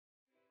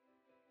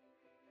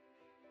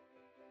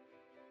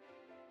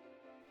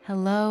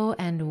Hello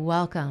and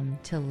welcome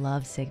to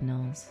Love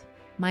Signals.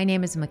 My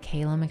name is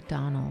Michaela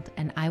McDonald,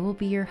 and I will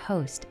be your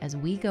host as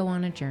we go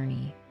on a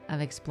journey of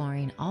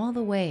exploring all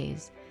the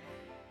ways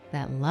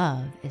that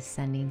love is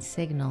sending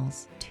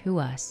signals to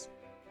us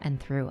and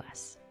through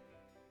us.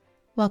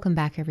 Welcome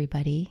back,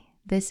 everybody.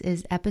 This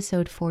is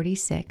episode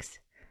 46.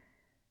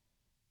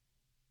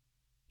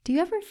 Do you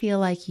ever feel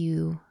like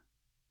you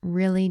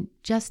really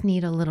just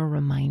need a little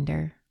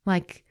reminder?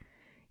 Like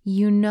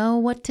you know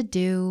what to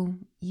do,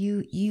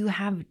 you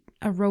have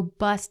a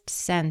robust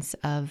sense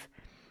of,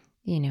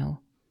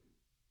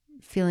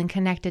 feeling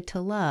connected to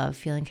love,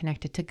 feeling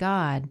connected to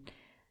God,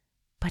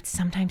 but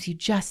sometimes you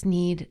just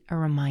need a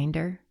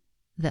reminder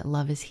that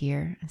love is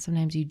here, and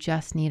sometimes you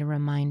just need a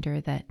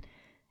reminder that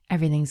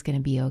everything's going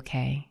to be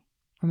okay,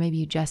 or maybe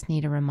you just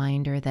need a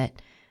reminder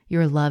that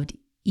you're loved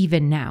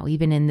even now,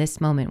 even in this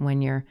moment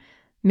when you're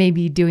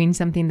maybe doing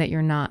something that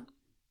you're not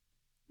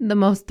the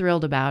most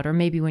thrilled about, or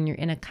maybe when you're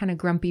in a kind of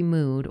grumpy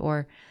mood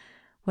or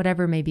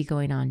whatever may be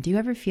going on. Do you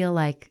ever feel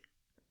like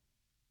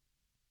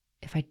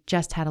if I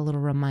just had a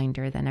little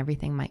reminder, then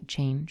everything might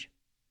change?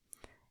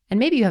 And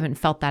maybe you haven't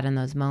felt that in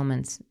those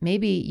moments.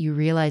 Maybe you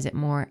realize it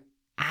more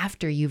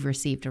after you've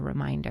received a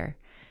reminder.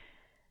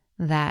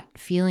 That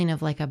feeling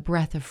of like a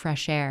breath of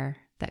fresh air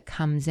that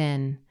comes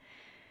in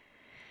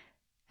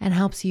and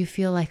helps you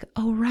feel like,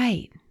 oh,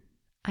 right,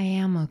 I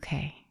am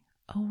okay.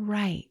 Oh,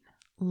 right,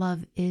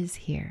 love is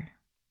here.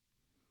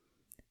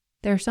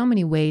 There are so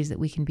many ways that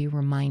we can be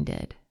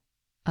reminded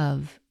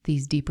of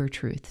these deeper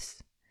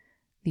truths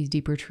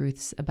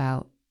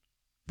about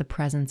the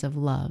presence of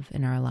love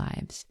in our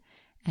lives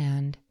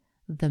and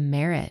the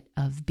merit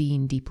of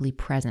being deeply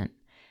present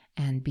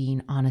and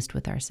being honest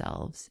with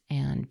ourselves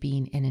and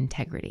being in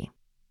integrity.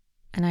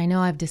 And I know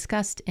I've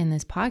discussed in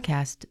this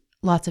podcast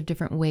lots of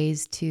different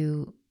ways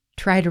to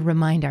try to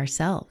remind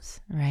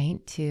ourselves, right?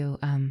 To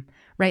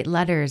write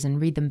letters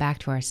and read them back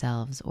to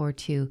ourselves, or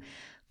to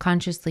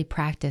consciously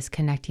practice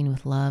connecting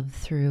with love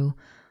through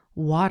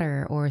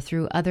water or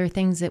through other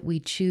things that we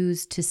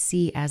choose to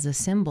see as a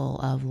symbol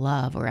of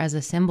love or as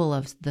a symbol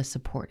of the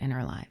support in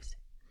our lives.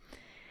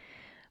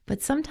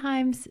 But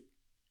sometimes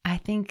I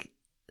think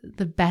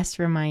the best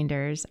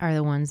reminders are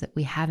the ones that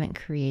we haven't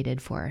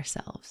created for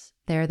ourselves.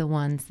 They're the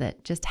ones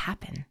that just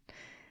happen.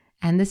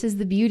 And this is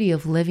the beauty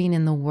of living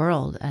in the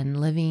world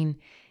and living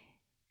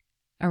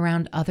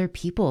around other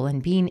people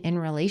and being in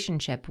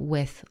relationship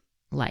with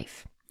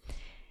life.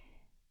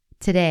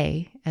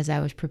 Today, as I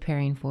was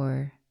preparing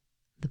for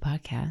the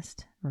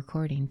podcast,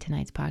 recording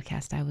tonight's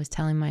podcast, I was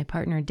telling my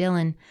partner,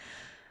 Dylan,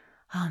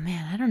 oh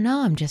man, I don't know.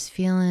 I'm just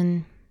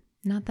feeling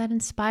not that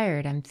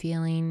inspired. I'm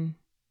feeling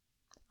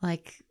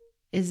like,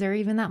 is there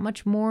even that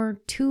much more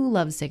to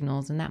Love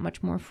Signals and that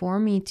much more for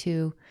me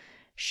to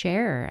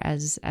share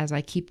as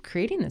I keep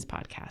creating this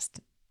podcast?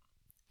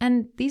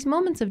 And these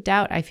moments of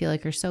doubt, I feel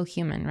like, are so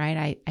human,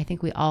 right? I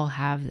think we all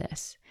have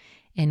this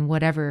in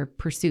whatever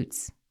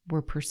pursuits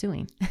we're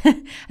pursuing,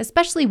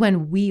 especially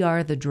when we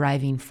are the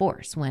driving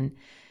force. When,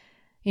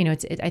 I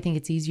think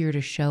it's easier to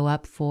show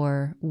up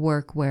for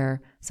work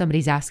where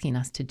somebody's asking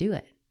us to do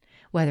it,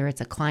 whether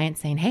it's a client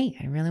saying, hey,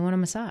 I really want a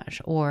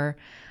massage, or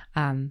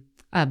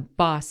a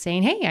boss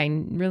saying, hey, I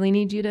really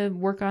need you to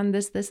work on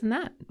this, and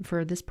that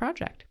for this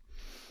project.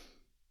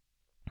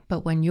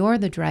 But when you're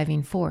the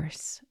driving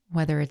force,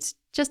 whether it's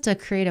just a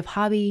creative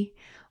hobby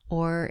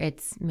or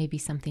it's maybe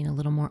something a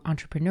little more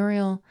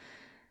entrepreneurial,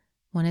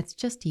 when it's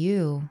just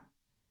you,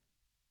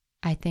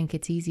 I think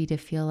it's easy to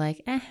feel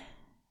like,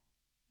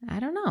 I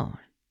don't know.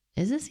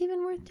 Is this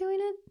even worth doing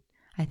it?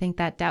 I think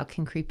that doubt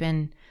can creep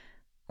in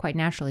quite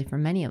naturally for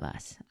many of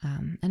us.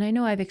 And I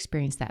know I've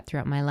experienced that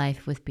throughout my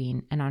life with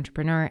being an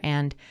entrepreneur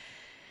and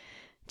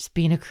just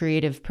being a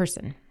creative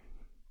person.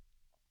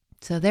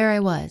 So there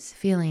I was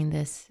feeling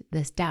this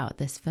doubt,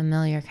 this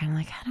familiar kind of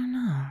like, I don't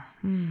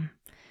know.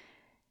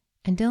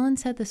 And Dylan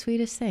said the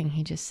sweetest thing.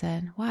 He just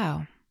said,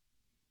 wow,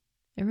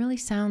 it really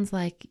sounds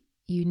like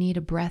you need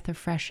a breath of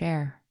fresh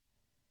air.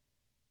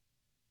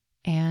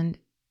 And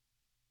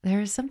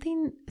there's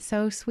something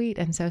so sweet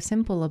and so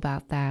simple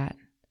about that.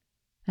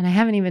 And I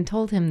haven't even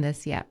told him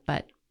this yet,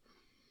 but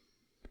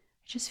I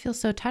just feel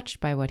so touched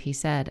by what he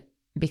said,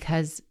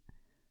 because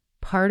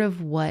part of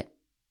what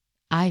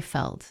I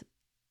felt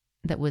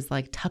that was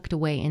like tucked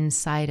away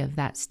inside of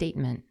that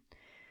statement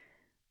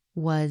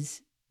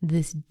was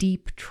this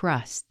deep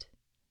trust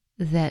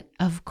that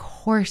of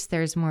course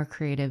there's more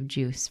creative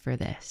juice for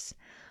this.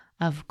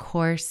 Of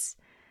course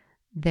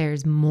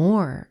there's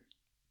more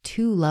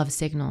to Love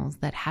Signals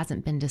that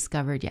hasn't been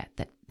discovered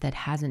yet, that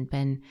hasn't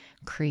been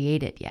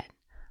created yet.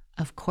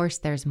 Of course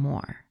there's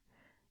more.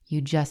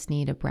 You just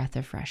need a breath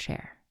of fresh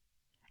air.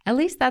 At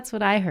least that's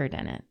what I heard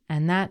in it.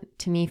 And that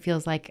to me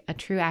feels like a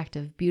true act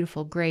of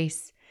beautiful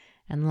grace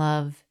and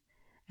love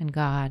and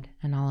God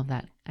and all of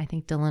that. I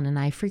think Dylan and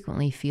I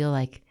frequently feel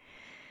like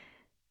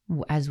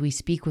as we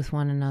speak with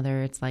one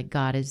another, it's like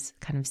God is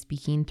kind of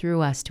speaking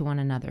through us to one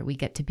another. We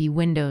get to be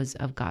windows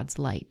of God's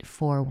light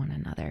for one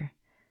another.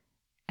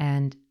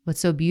 And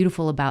what's so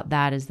beautiful about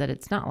that is that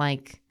it's not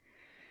like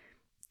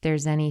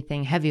there's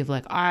anything heavy of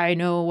like, I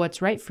know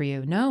what's right for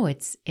you. No,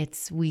 it's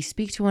we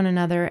speak to one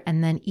another,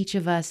 and then each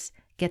of us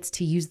gets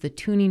to use the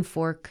tuning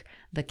fork,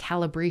 the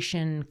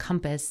calibration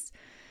compass,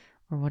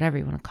 or whatever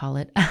you want to call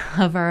it,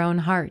 of our own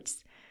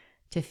hearts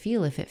to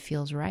feel if it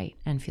feels right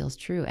and feels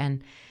true.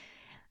 And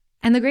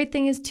the great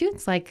thing is too,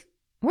 it's like,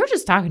 we're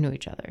just talking to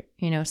each other.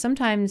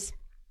 Sometimes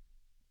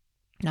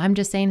I'm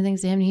just saying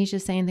things to him and he's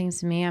just saying things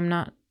to me. I'm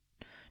not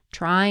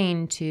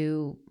trying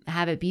to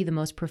have it be the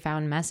most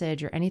profound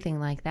message or anything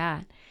like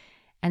that.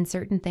 And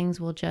certain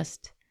things will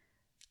just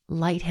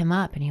light him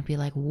up and he'll be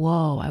like,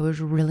 whoa, I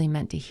was really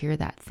meant to hear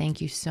that. Thank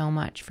you so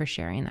much for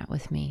sharing that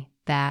with me.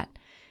 That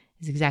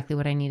is exactly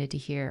what I needed to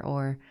hear.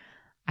 Or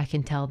I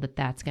can tell that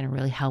that's going to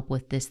really help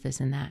with this, this,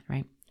 and that,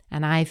 right?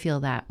 And I feel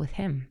that with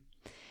him.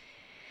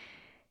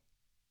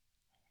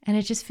 And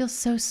it just feels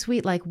so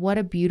sweet. Like, what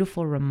a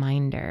beautiful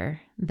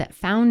reminder that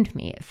found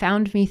me. It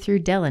found me through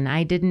Dylan.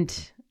 I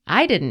didn't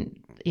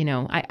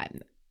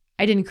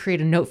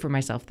create a note for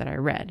myself that I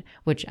read,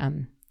 which,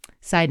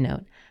 side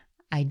note,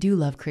 I do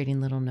love creating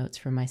little notes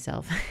for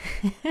myself.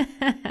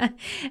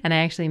 And I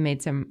actually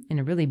made some in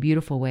a really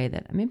beautiful way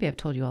that maybe I've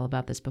told you all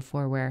about this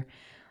before, where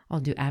I'll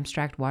do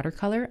abstract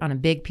watercolor on a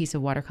big piece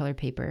of watercolor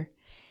paper.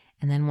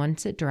 And then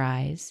once it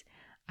dries,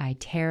 I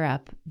tear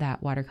up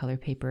that watercolor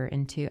paper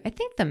into, I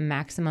think the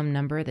maximum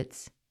number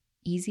that's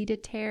easy to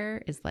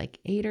tear is like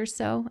 8 or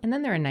so. And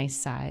then they're a nice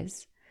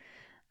size,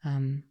 like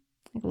a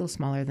little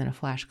smaller than a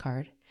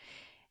flashcard.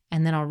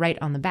 And then I'll write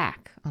on the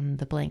back, on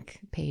the blank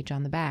page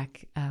on the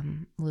back,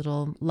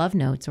 little love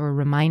notes or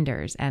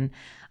reminders. And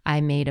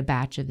I made a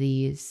batch of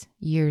these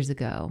years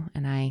ago,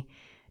 and I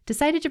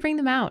decided to bring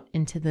them out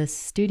into the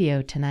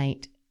studio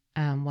tonight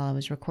while I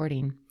was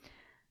recording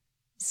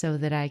so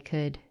that I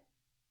could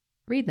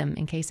read them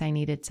in case I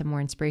needed some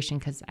more inspiration,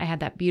 because I had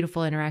that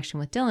beautiful interaction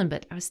with Dylan,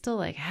 but I was still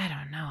like, I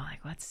don't know,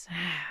 like what's,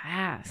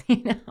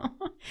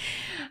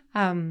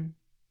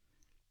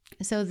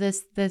 So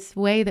this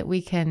way that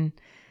we can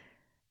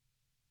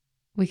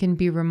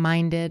be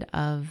reminded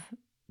of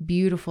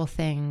beautiful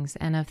things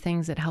and of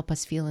things that help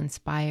us feel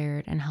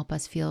inspired and help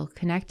us feel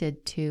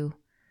connected to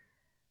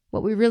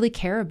what we really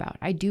care about.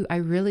 I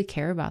really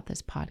care about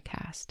this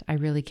podcast. I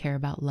really care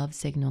about Love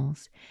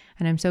Signals.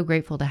 And I'm so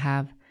grateful to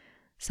have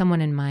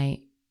someone in my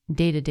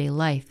day-to-day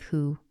life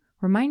who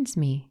reminds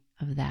me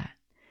of that.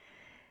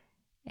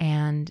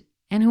 And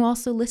who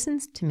also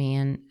listens to me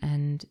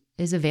and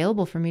is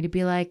available for me to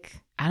be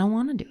like, I don't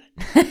want to do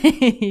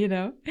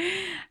it,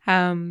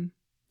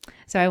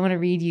 So I want to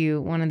read you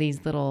one of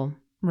these little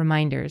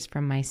reminders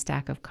from my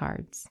stack of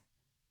cards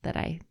that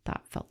I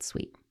thought felt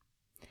sweet.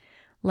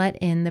 Let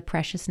in the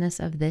preciousness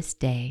of this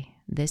day,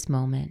 this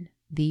moment,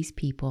 these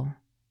people,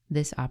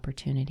 this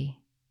opportunity.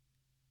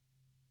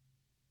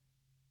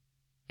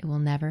 It will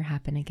never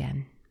happen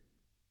again.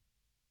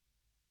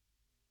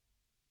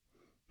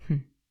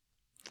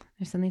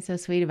 There's something so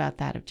sweet about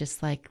that, of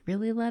just like,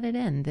 really let it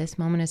in. This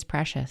moment is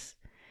precious.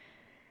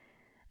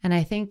 And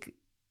I think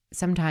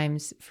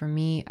sometimes for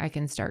me, I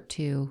can start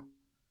to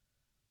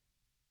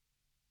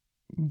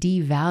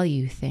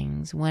devalue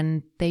things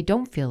when they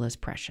don't feel as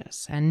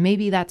precious. And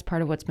maybe that's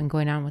part of what's been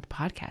going on with the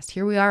podcast.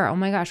 Here we are. Oh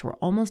my gosh, we're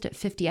almost at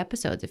 50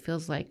 episodes. It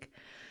feels like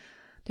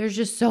there's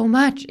just so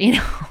much,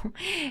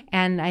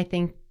 And I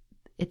think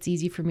it's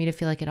easy for me to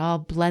feel like it all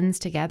blends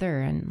together.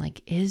 And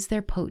like, is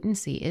there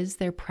potency? Is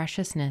there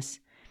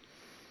preciousness?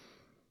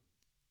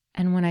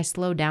 And when I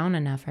slow down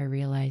enough, I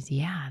realize,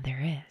 yeah,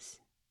 there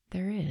is.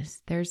 There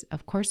is.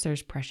 Of course,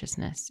 there's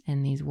preciousness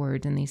in these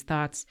words and these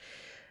thoughts,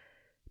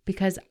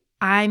 because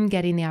I'm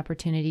getting the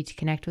opportunity to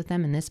connect with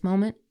them in this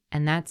moment.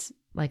 And that's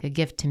like a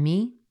gift to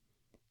me.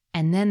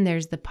 And then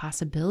there's the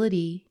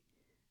possibility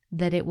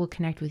that it will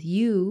connect with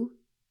you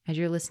as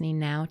you're listening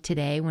now,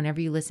 today, whenever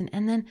you listen,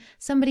 and then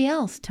somebody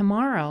else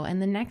tomorrow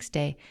and the next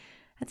day.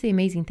 That's the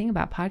amazing thing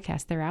about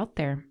podcasts. They're out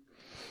there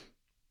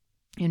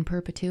in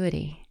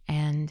perpetuity.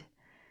 And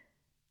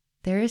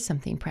there is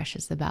something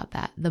precious about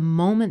that. The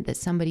moment that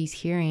somebody's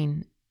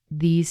hearing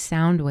these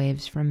sound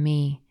waves from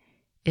me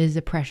is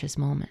a precious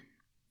moment,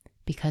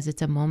 because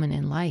it's a moment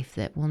in life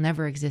that will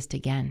never exist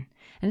again.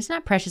 And it's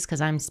not precious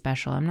because I'm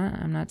special.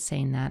 I'm not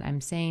saying that.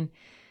 I'm saying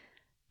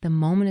the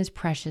moment is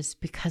precious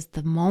because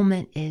the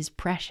moment is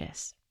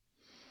precious.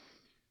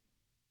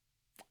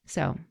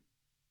 So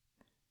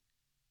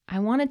I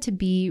wanted to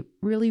be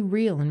really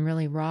real and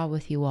really raw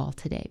with you all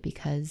today,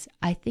 because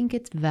I think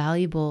it's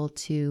valuable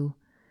to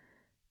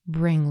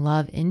bring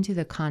love into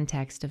the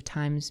context of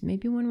times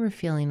maybe when we're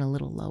feeling a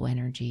little low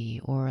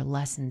energy or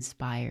less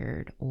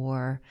inspired,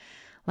 or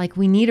like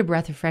we need a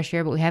breath of fresh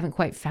air, but we haven't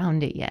quite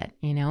found it yet,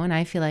 And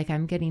I feel like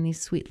I'm getting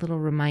these sweet little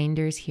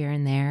reminders here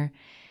and there.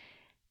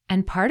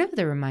 And part of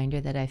the reminder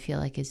that I feel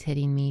like is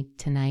hitting me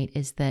tonight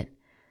is that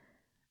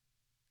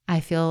I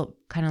feel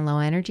kind of low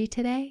energy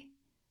today,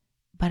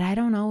 but I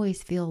don't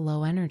always feel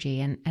low energy.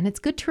 And it's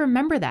good to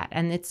remember that.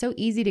 And it's so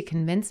easy to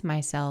convince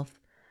myself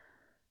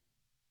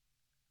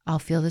I'll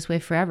feel this way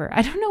forever.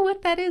 I don't know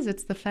what that is.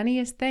 It's the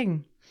funniest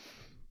thing.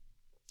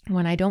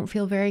 When I don't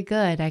feel very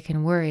good, I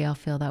can worry I'll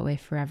feel that way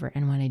forever.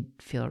 And when I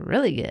feel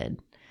really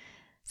good,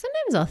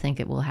 Sometimes I'll think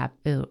it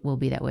will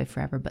be that way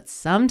forever, but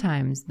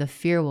sometimes the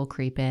fear will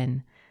creep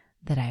in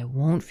that I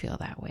won't feel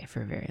that way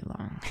for very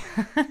long.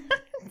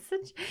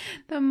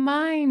 The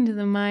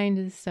mind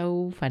is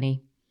so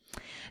funny.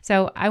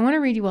 So I want to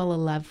read you all a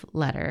love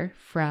letter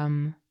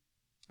from,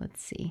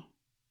 let's see,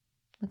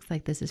 looks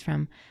like this is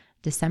from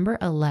December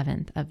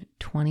 11th of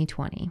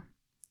 2020.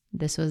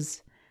 This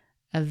was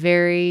a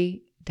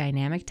very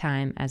dynamic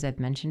time. As I've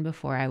mentioned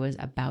before, I was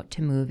about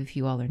to move. If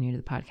you all are new to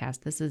the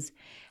podcast, this is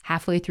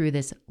halfway through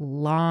this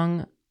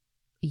long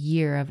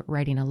year of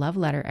writing a love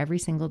letter every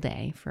single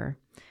day for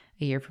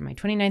a year, from my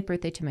 29th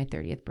birthday to my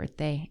 30th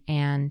birthday.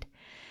 And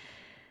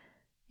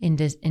in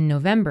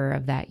November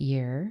of that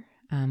year,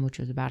 which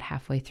was about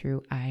halfway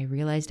through, I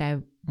realized I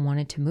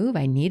wanted to move.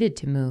 I needed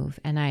to move.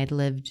 And I had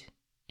lived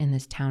in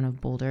this town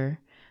of Boulder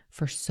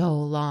for so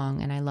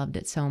long, and I loved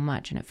it so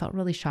much. And it felt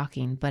really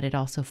shocking, but it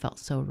also felt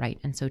so right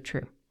and so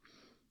true.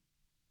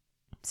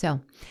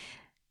 So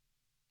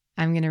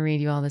I'm going to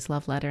read you all this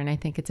love letter. And I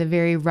think it's a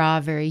very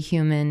raw, very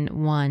human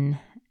one.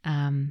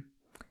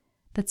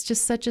 That's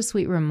just such a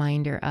sweet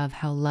reminder of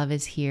how love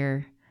is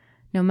here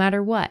no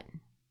matter what.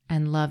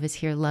 And love is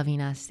here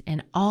loving us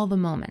in all the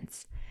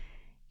moments,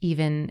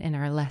 even in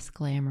our less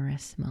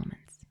glamorous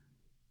moments.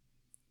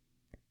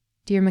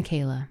 Dear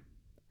Michaela,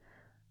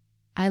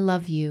 I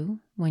love you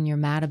when you're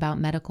mad about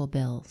medical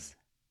bills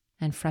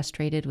and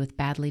frustrated with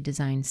badly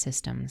designed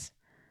systems.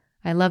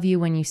 I love you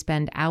when you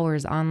spend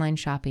hours online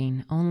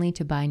shopping only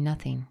to buy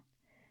nothing.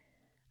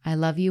 I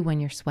love you when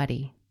you're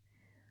sweaty.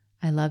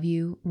 I love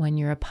you when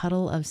you're a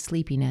puddle of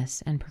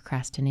sleepiness and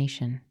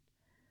procrastination.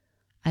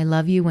 I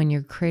love you when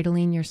you're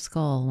cradling your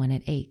skull when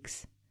it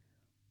aches,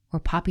 or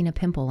popping a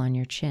pimple on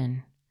your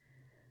chin.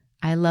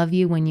 I love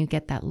you when you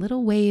get that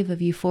little wave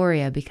of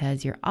euphoria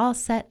because you're all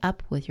set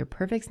up with your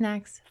perfect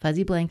snacks,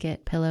 fuzzy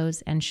blanket,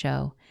 pillows, and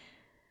show.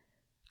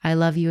 I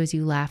love you as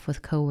you laugh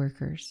with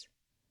coworkers.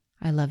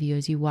 I love you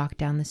as you walk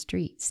down the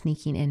street,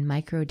 sneaking in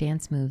micro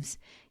dance moves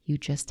you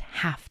just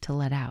have to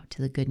let out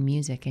to the good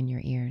music in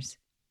your ears.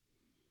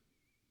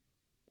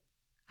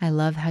 I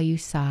love how you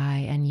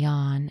sigh and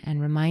yawn and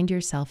remind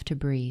yourself to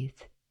breathe.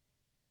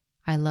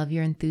 I love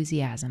your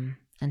enthusiasm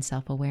and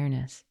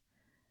self-awareness.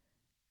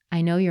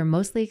 I know you're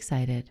mostly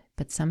excited,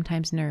 but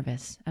sometimes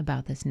nervous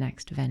about this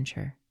next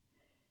venture.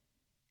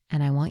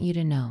 And I want you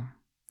to know,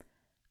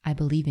 I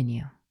believe in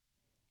you,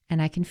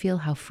 and I can feel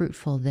how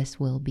fruitful this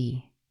will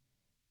be.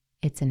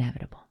 It's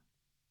inevitable.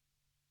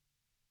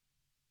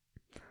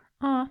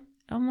 Aw,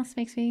 it almost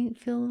makes me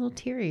feel a little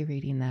teary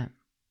reading that.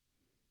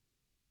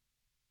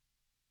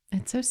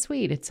 It's so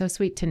sweet. It's so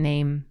sweet to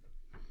name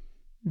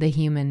the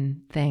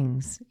human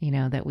things,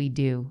 that we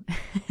do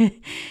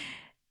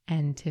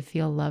and to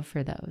feel love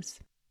for those.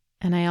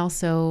 And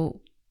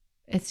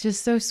it's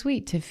just so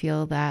sweet to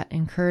feel that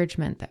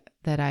encouragement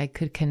that I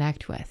could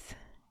connect with,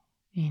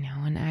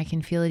 and I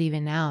can feel it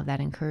even now, that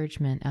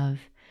encouragement of,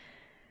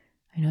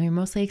 I know you're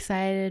mostly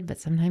excited,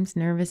 but sometimes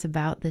nervous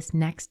about this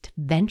next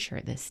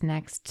venture, this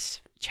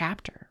next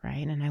chapter,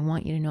 right? And I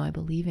want you to know I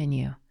believe in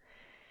you.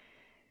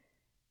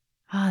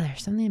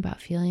 There's something about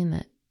feeling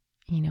that,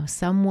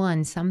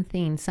 someone,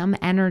 something, some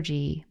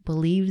energy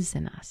believes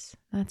in us.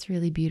 That's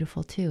really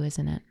beautiful too,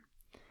 isn't it?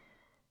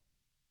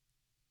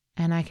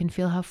 And I can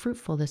feel how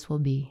fruitful this will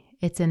be.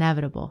 It's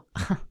inevitable.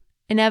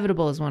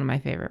 Inevitable is one of my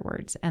favorite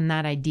words. And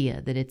that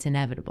idea that it's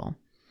inevitable.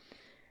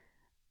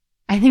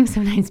 I think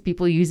sometimes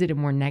people use it in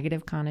more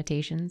negative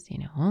connotations,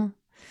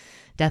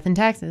 death and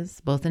taxes,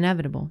 both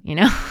inevitable,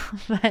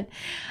 But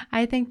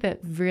I think that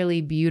really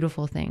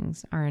beautiful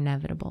things are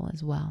inevitable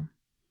as well.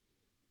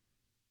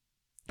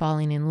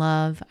 Falling in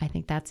love, I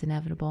think that's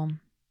inevitable.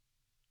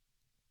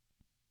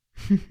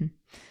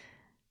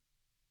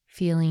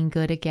 Feeling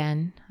good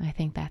again, I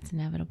think that's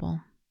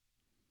inevitable.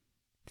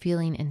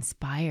 Feeling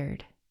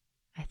inspired,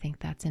 I think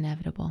that's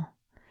inevitable.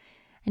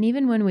 And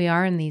even when we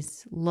are in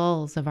these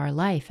lulls of our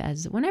life,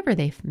 as whenever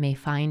they may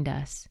find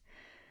us,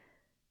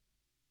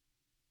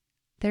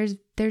 there's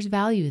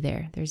value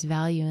there. There's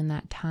value in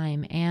that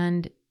time.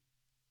 And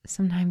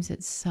sometimes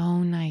it's so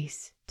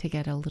nice to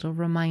get a little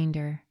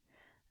reminder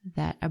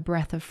that a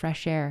breath of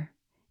fresh air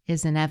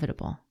is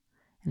inevitable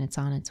and it's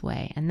on its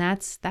way. And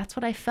that's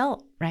what I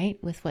felt, right,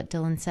 with what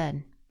Dylan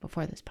said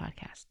before this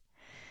podcast.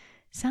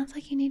 Sounds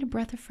like you need a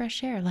breath of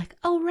fresh air. Like,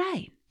 oh,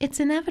 right, it's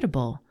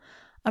inevitable.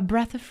 A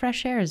breath of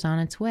fresh air is on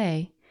its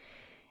way.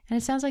 And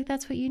it sounds like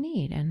that's what you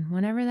need. And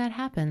whenever that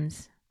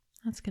happens,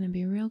 that's going to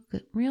be real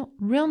good,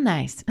 real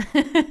nice.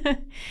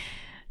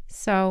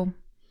 So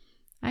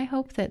I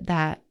hope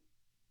that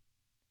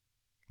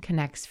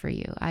connects for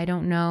you. I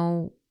don't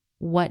know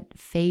what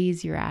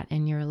phase you're at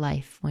in your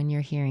life when you're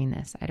hearing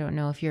this. I don't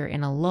know if you're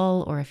in a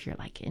lull or if you're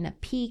like in a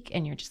peak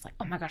and you're just like,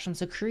 oh my gosh, I'm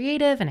so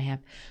creative and I have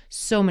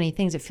so many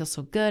things that feel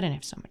so good and I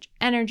have so much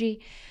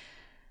energy.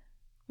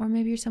 Or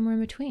maybe you're somewhere in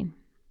between.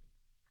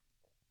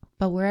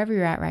 But wherever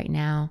you're at right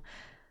now,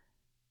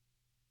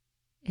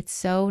 it's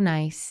so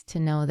nice to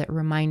know that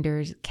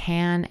reminders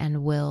can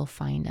and will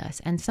find us.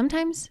 And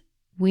sometimes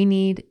we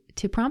need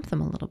to prompt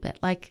them a little bit.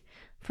 Like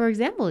for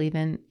example,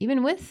 even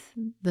with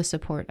the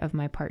support of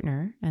my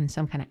partner and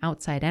some kind of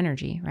outside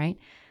energy, right?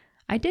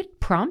 I did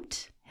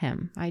prompt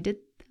him. I did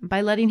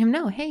by letting him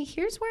know, hey,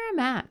 here's where I'm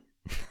at.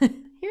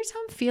 Here's how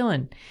I'm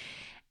feeling.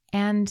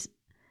 And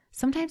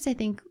sometimes I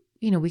think,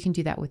 we can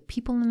do that with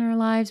people in our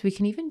lives. We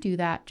can even do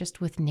that just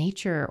with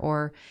nature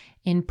or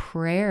in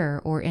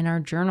prayer or in our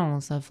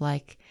journals of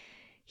like,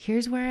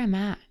 here's where I'm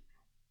at.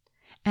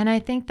 And I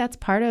think that's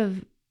part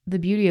of the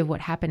beauty of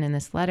what happened in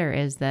this letter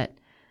is that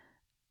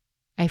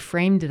I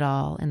framed it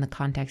all in the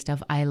context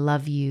of I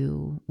love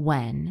you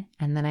when,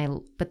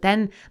 but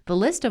then the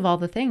list of all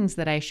the things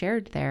that I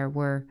shared there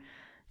were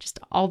just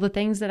all the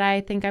things that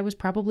I think I was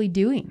probably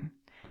doing,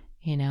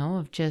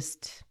 of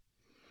just,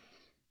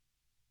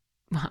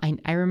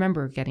 I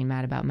remember getting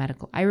mad about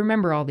medical. I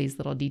remember all these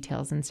little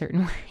details in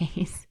certain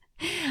ways.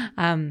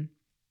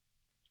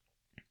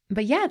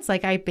 But yeah, it's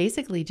like I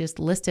basically just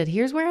listed,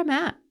 here's where I'm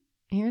at.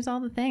 Here's all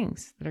the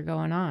things that are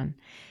going on.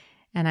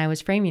 And I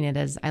was framing it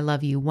as I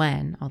love you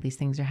when all these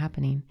things are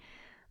happening.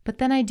 But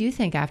then I do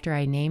think after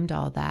I named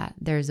all that,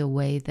 there's a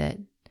way that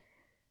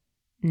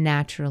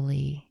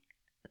naturally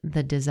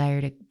the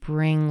desire to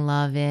bring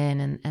love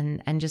in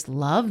and just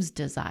love's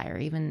desire,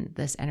 even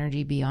this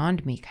energy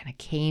beyond me kind of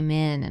came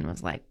in and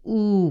was like,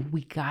 ooh,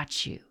 we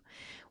got you.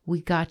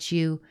 We got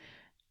you.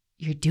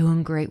 You're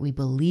doing great. We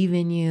believe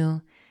in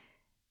you.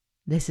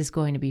 This is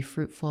going to be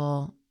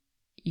fruitful.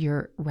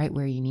 You're right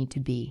where you need to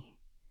be.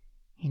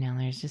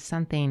 There's just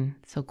something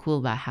so cool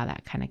about how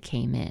that kind of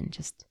came in.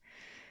 Just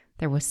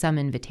there was some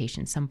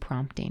invitation, some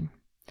prompting.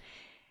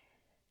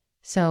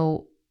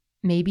 So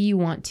maybe you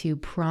want to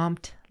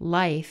prompt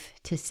life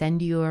to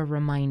send you a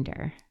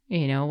reminder,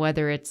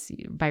 whether it's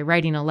by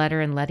writing a letter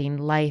and letting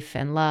life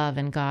and love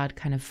and God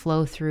kind of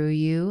flow through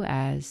you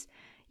as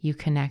you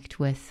connect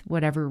with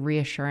whatever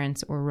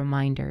reassurance or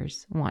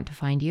reminders want to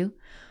find you.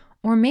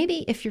 Or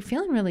maybe if you're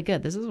feeling really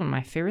good, this is one of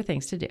my favorite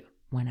things to do.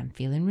 When I'm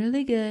feeling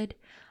really good,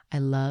 I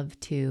love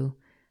to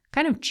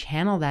kind of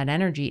channel that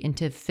energy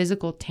into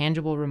physical,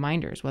 tangible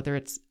reminders, whether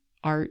it's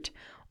art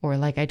or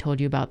like I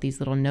told you about these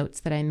little notes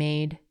that I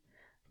made.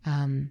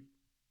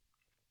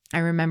 I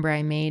remember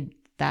I made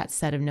that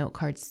set of note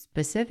cards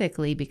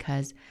specifically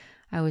because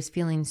I was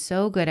feeling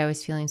so good. I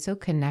was feeling so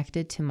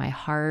connected to my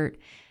heart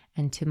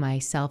and to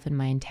myself and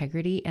my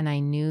integrity. And I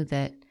knew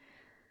that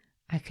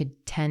I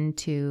could tend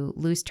to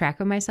lose track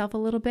of myself a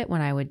little bit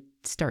when I would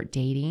start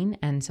dating.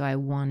 And so I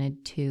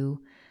wanted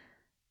to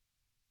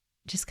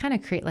just kind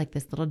of create like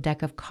this little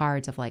deck of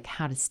cards of like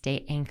how to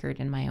stay anchored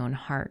in my own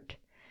heart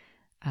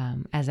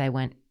as I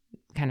went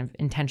kind of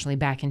intentionally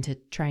back into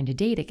trying to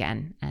date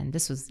again. And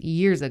this was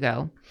years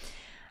ago.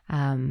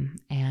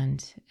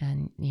 And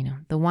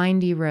the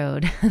windy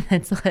road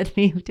that's led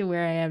me to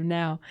where I am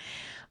now.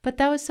 But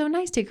that was so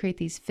nice to create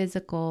these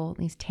physical,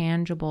 these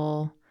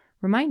tangible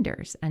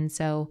reminders. And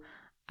so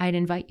I'd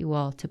invite you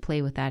all to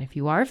play with that if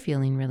you are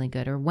feeling really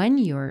good or when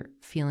you're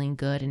feeling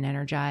good and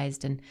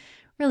energized and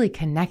really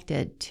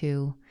connected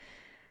to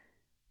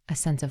a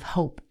sense of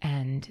hope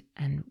and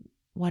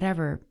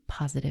whatever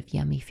positive,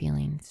 yummy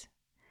feelings.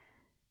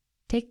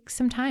 Take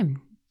some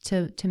time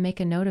to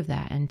make a note of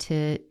that and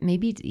to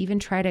maybe even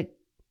try to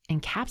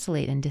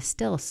encapsulate and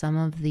distill some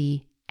of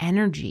the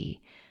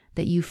energy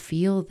that you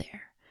feel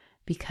there,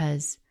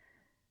 because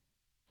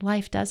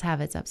life does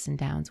have its ups and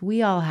downs.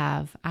 We all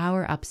have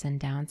our ups and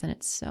downs, and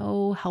it's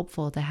so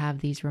helpful to have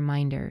these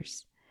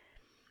reminders.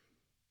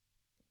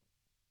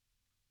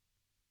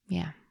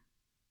 Yeah.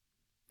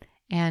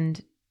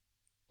 And,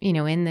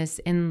 in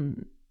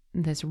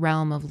this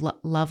realm of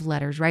love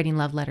letters, writing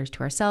love letters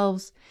to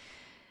ourselves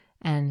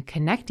and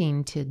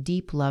connecting to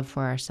deep love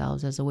for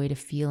ourselves as a way to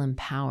feel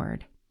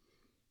empowered,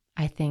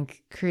 I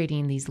think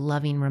creating these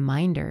loving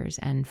reminders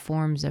and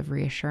forms of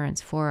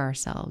reassurance for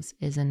ourselves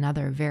is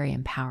another very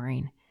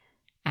empowering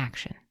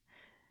action.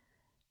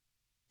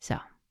 So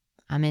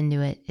I'm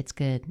into it. It's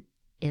good.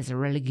 It's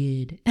really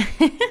good.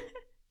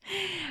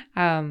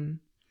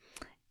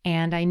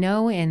 And I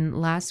know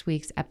in last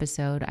week's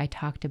episode, I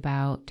talked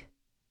about,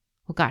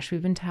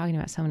 we've been talking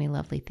about so many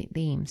lovely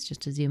themes.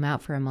 Just to zoom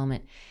out for a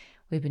moment,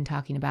 we've been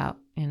talking about,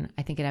 and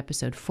I think at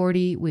episode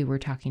 40, we were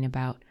talking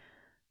about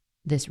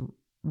this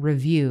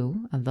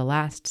review of the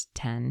last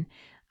 10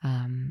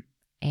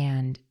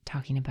 and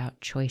talking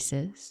about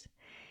choices.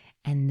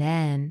 And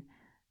then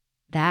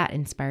that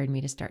inspired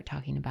me to start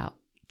talking about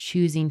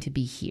choosing to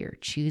be here,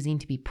 choosing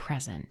to be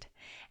present.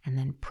 And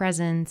then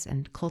presence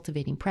and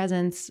cultivating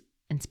presence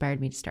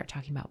inspired me to start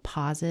talking about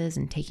pauses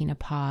and taking a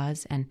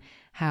pause and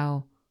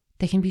how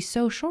they can be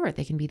so short.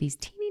 They can be these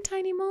teeny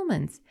tiny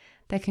moments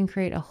that can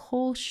create a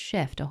whole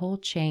shift, a whole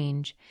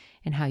change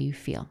in how you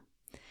feel.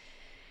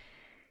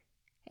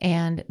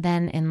 And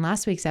then in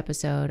last week's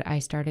episode, I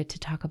started to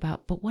talk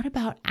about, but what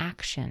about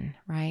action,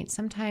 right?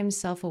 Sometimes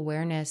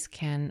self-awareness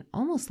can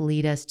almost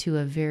lead us to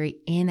a very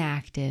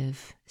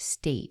inactive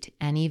state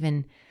and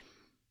even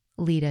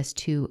lead us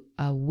to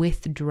a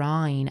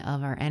withdrawing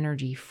of our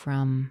energy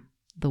from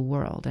the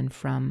world and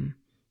from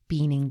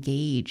being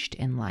engaged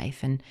in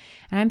life. And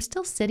I'm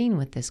still sitting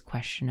with this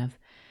question of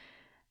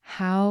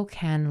how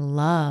can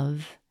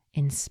love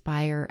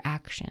inspire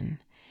action?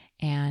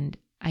 And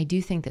I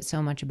do think that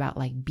so much about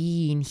like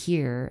being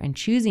here and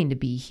choosing to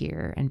be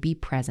here and be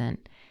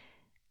present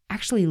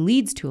actually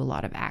leads to a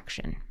lot of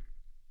action.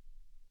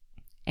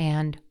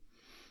 And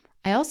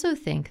I also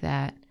think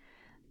that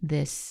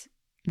this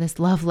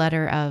love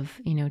letter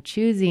of,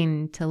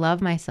 choosing to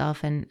love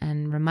myself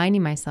and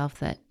reminding myself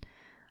that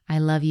I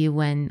love you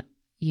when,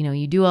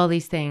 you do all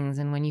these things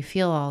and when you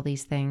feel all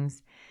these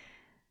things,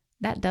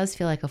 that does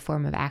feel like a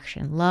form of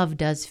action. Love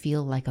does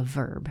feel like a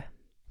verb.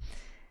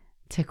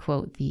 To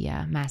quote the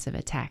Massive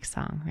Attack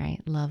song,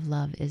 right?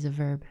 Love is a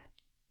verb.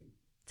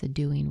 It's a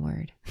doing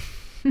word.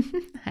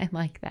 I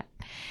like that.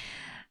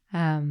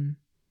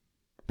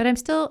 But I'm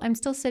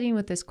still sitting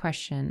with this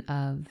question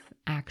of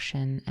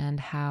action and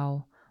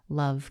how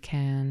love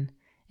can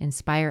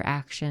inspire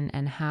action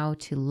and how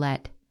to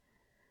let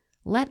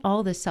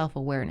all this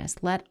self-awareness,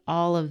 let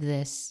all of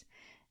this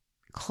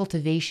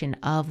cultivation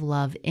of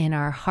love in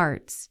our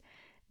hearts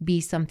be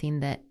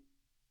something that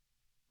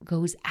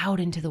goes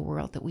out into the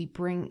world, that we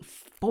bring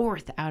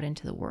forth out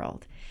into the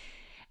world.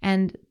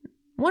 And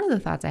one of the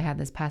thoughts I had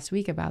this past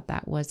week about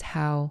that was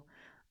how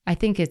I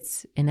think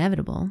it's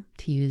inevitable,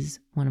 to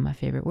use one of my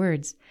favorite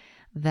words,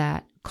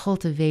 that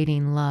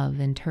cultivating love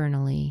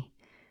internally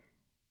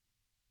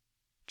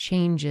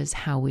changes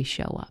how we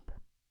show up.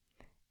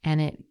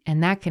 And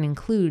that can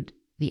include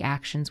the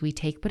actions we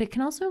take, but it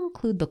can also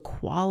include the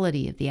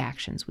quality of the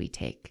actions we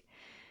take.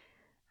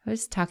 I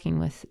was talking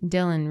with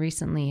Dylan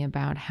recently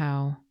about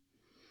how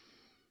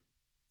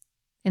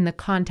in the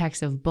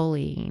context of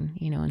bullying,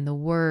 and the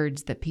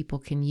words that people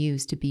can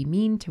use to be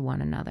mean to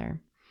one another,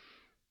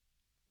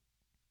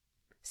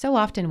 so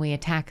often we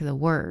attack the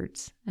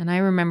words. And I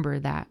remember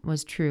that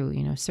was true,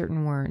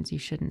 certain words you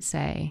shouldn't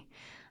say.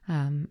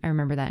 I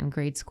remember that in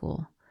grade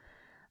school.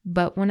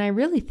 But when I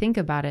really think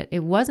about it,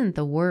 it wasn't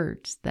the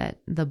words that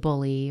the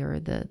bully or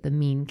the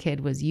mean kid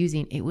was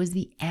using. It was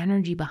the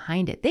energy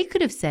behind it. They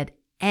could have said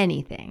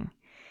anything,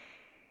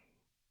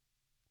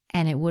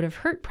 and it would have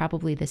hurt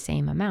probably the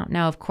same amount.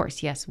 Now, of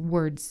course, yes,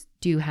 words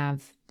do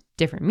have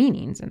different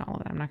meanings and all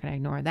of that. I'm not going to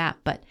ignore that,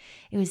 but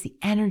it was the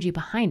energy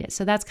behind it.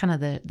 So that's kind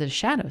of the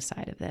shadow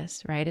side of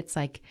this, right? It's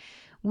like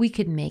we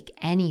could make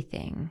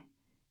anything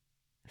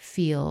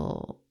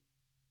feel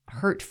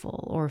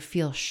hurtful or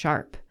feel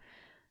sharp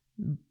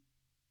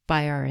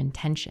by our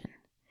intention.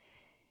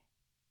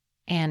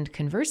 And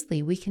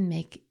conversely, we can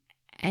make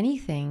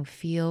anything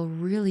feel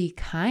really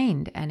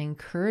kind and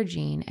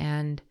encouraging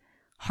and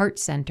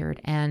heart-centered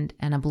and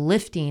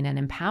uplifting and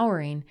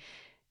empowering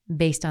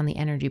based on the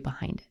energy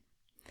behind it.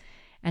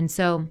 And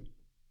so,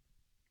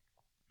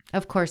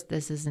 of course,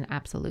 this isn't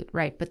absolute,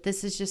 right? But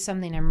this is just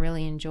something I'm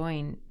really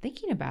enjoying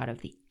thinking about, of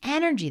the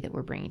energy that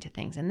we're bringing to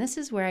things. And this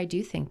is where I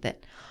do think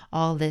that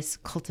all this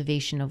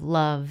cultivation of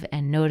love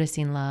and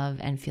noticing love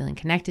and feeling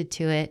connected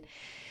to it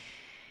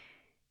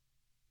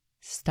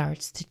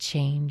starts to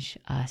change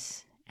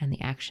us and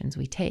the actions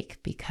we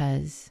take,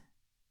 because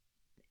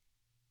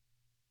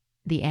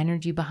the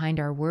energy behind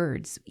our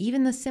words,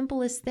 even the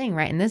simplest thing,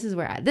 right? And this is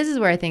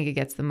where I think it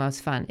gets the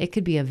most fun. It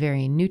could be a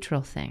very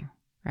neutral thing,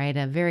 right?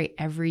 A very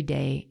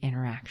everyday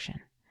interaction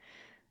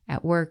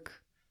at work,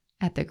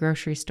 at the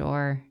grocery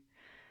store,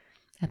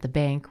 at the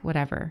bank,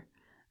 whatever.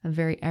 A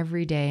very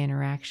everyday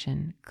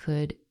interaction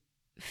could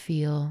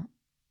feel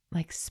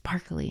like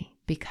sparkly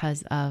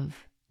because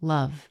of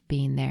love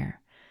being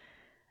there.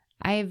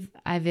 I've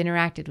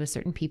interacted with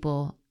certain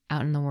people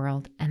out in the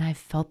world, and I've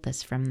felt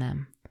this from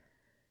them.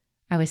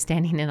 I was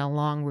standing in a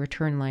long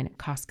return line at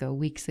Costco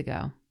weeks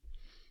ago,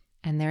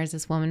 and there was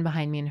this woman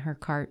behind me in her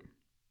cart,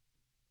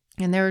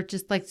 and there were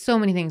just like so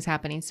many things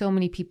happening, so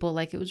many people,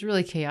 like it was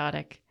really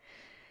chaotic,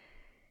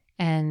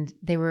 and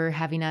they were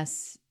having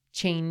us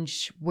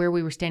change where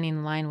we were standing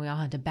in line. We all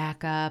had to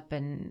back up,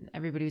 and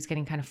everybody was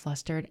getting kind of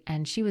flustered,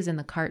 and she was in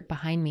the cart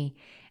behind me,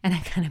 and I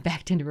kind of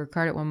backed into her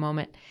cart at one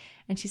moment,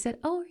 and she said,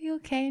 "Oh, are you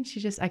okay?" And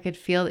I could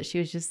feel that she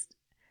was just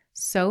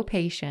so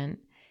patient.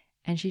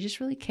 And she just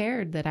really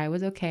cared that I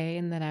was okay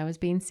and that I was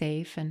being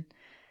safe.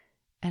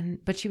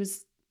 But she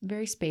was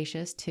very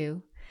spacious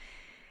too.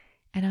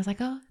 And I was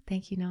like, "Oh,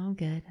 thank you. No, I'm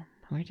good.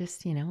 We're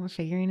just, we're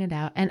figuring it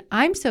out." And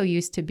I'm so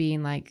used to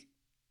being like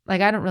I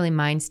don't really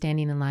mind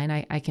standing in line.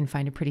 I can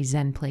find a pretty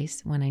zen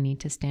place when I need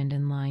to stand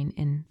in line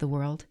in the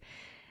world.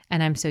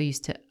 And I'm so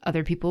used to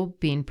other people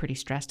being pretty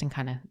stressed and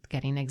kind of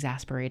getting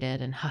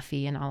exasperated and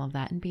huffy and all of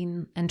that,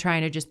 and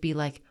trying to just be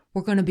like,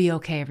 "We're going to be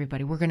okay,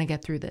 everybody. We're going to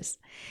get through this."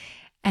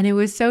 And it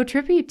was so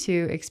trippy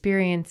to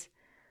experience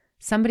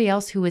somebody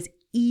else who was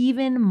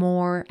even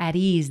more at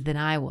ease than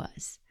I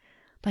was.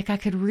 Like I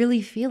could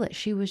really feel it.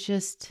 She was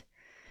just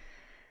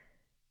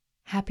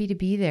happy to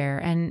be there.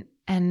 And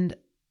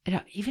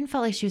it even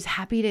felt like she was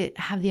happy to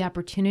have the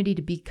opportunity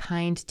to be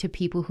kind to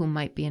people who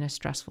might be in a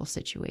stressful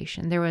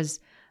situation. There was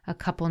a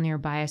couple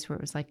nearby us where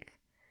it was like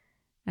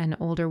an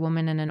older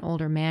woman and an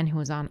older man who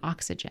was on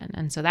oxygen.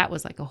 And so that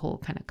was like a whole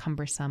kind of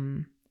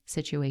cumbersome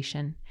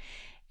situation.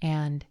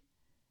 And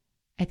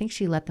I think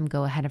she let them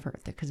go ahead of her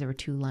because there were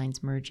two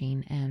lines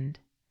merging, and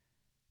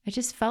I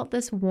just felt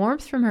this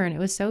warmth from her, and it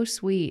was so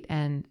sweet.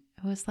 And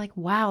it was like,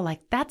 wow,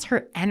 like that's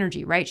her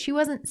energy, right? She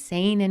wasn't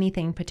saying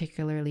anything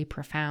particularly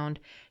profound.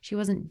 She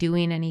wasn't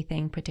doing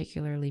anything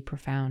particularly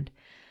profound,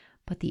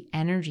 but the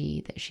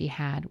energy that she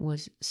had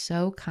was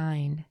so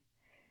kind,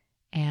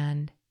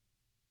 and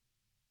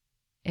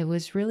it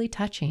was really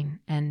touching.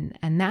 And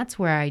that's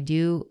where I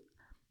do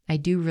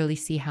really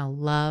see how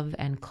love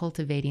and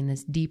cultivating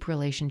this deep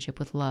relationship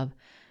with love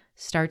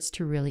starts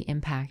to really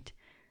impact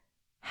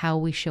how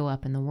we show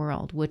up in the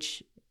world,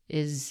 which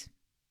is,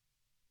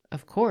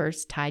 of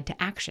course, tied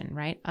to action,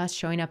 right? Us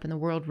showing up in the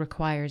world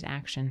requires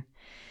action.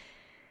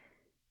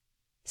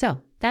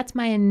 So that's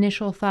my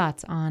initial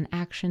thoughts on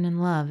action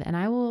and love. And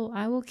I'm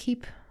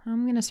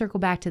going to circle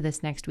back to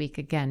this next week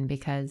again,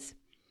 because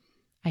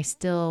I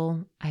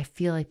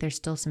feel like there's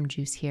still some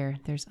juice here.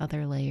 There's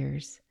other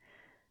layers.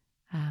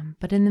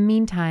 But in the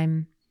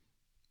meantime,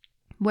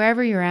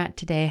 wherever you're at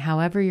today,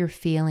 however you're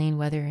feeling,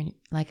 whether,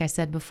 like I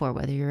said before,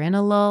 whether you're in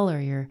a lull or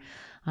you're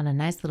on a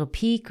nice little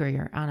peak or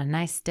you're on a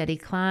nice steady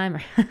climb,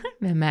 or I'm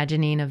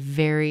imagining a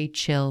very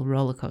chill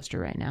roller coaster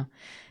right now.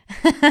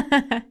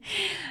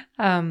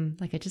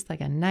 Like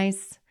a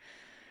nice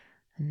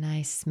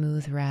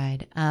smooth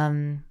ride.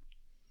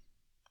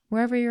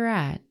 Wherever you're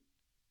at,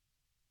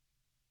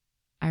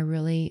 I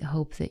really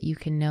hope that you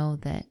can know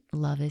that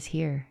love is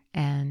here,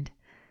 and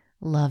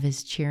love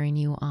is cheering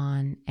you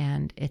on,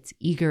 and it's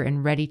eager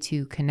and ready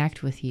to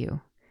connect with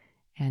you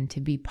and to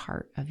be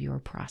part of your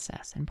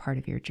process and part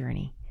of your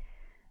journey.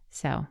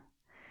 So,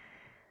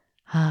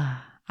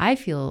 I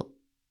feel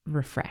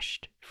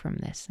refreshed from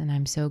this, and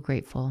I'm so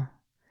grateful.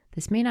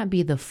 This may not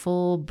be the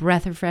full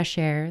breath of fresh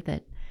air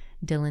that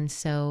Dylan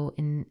so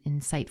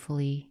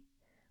insightfully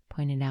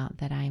pointed out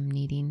that I'm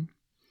needing,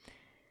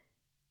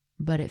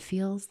 but it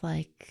feels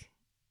like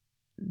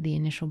the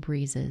initial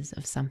breezes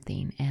of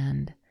something,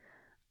 and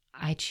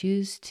I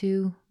choose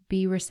to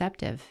be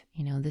receptive.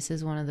 This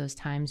is one of those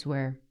times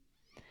where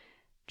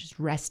just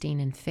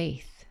resting in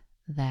faith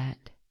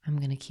that I'm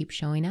going to keep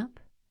showing up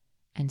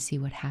and see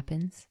what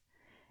happens,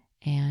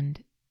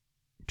 and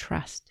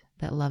trust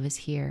that love is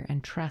here,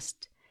 and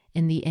trust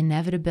in the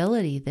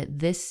inevitability that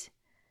this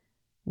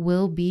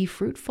will be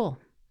fruitful.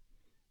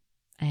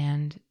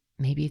 And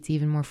maybe it's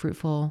even more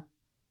fruitful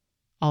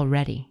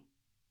already,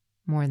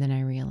 more than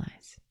I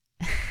realize.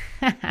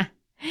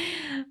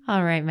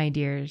 All right, my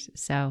dears.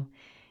 So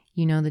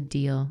you know the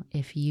deal.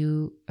 If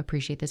you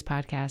appreciate this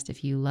podcast,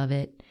 if you love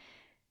it,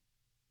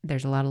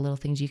 there's a lot of little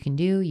things you can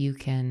do. You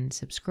can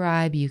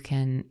subscribe, you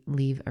can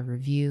leave a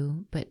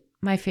review, but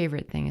my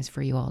favorite thing is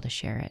for you all to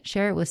share it.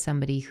 Share it with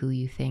somebody who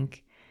you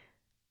think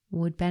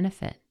would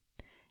benefit,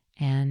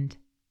 and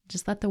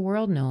just let the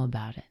world know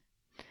about it.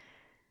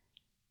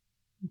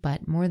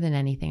 But more than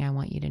anything, I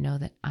want you to know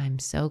that I'm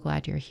so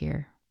glad you're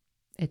here.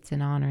 It's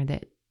an honor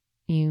that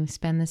you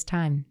spend this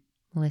time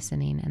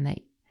listening, and that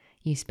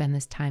you spend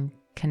this time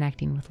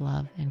connecting with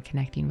love and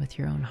connecting with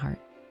your own heart.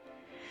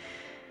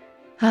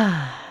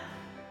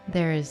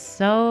 There is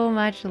so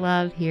much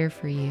love here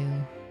for you.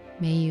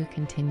 May you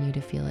continue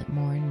to feel it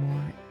more and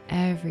more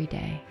every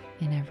day,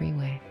 in every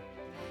way.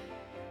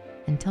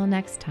 Until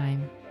next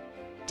time,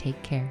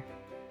 take care.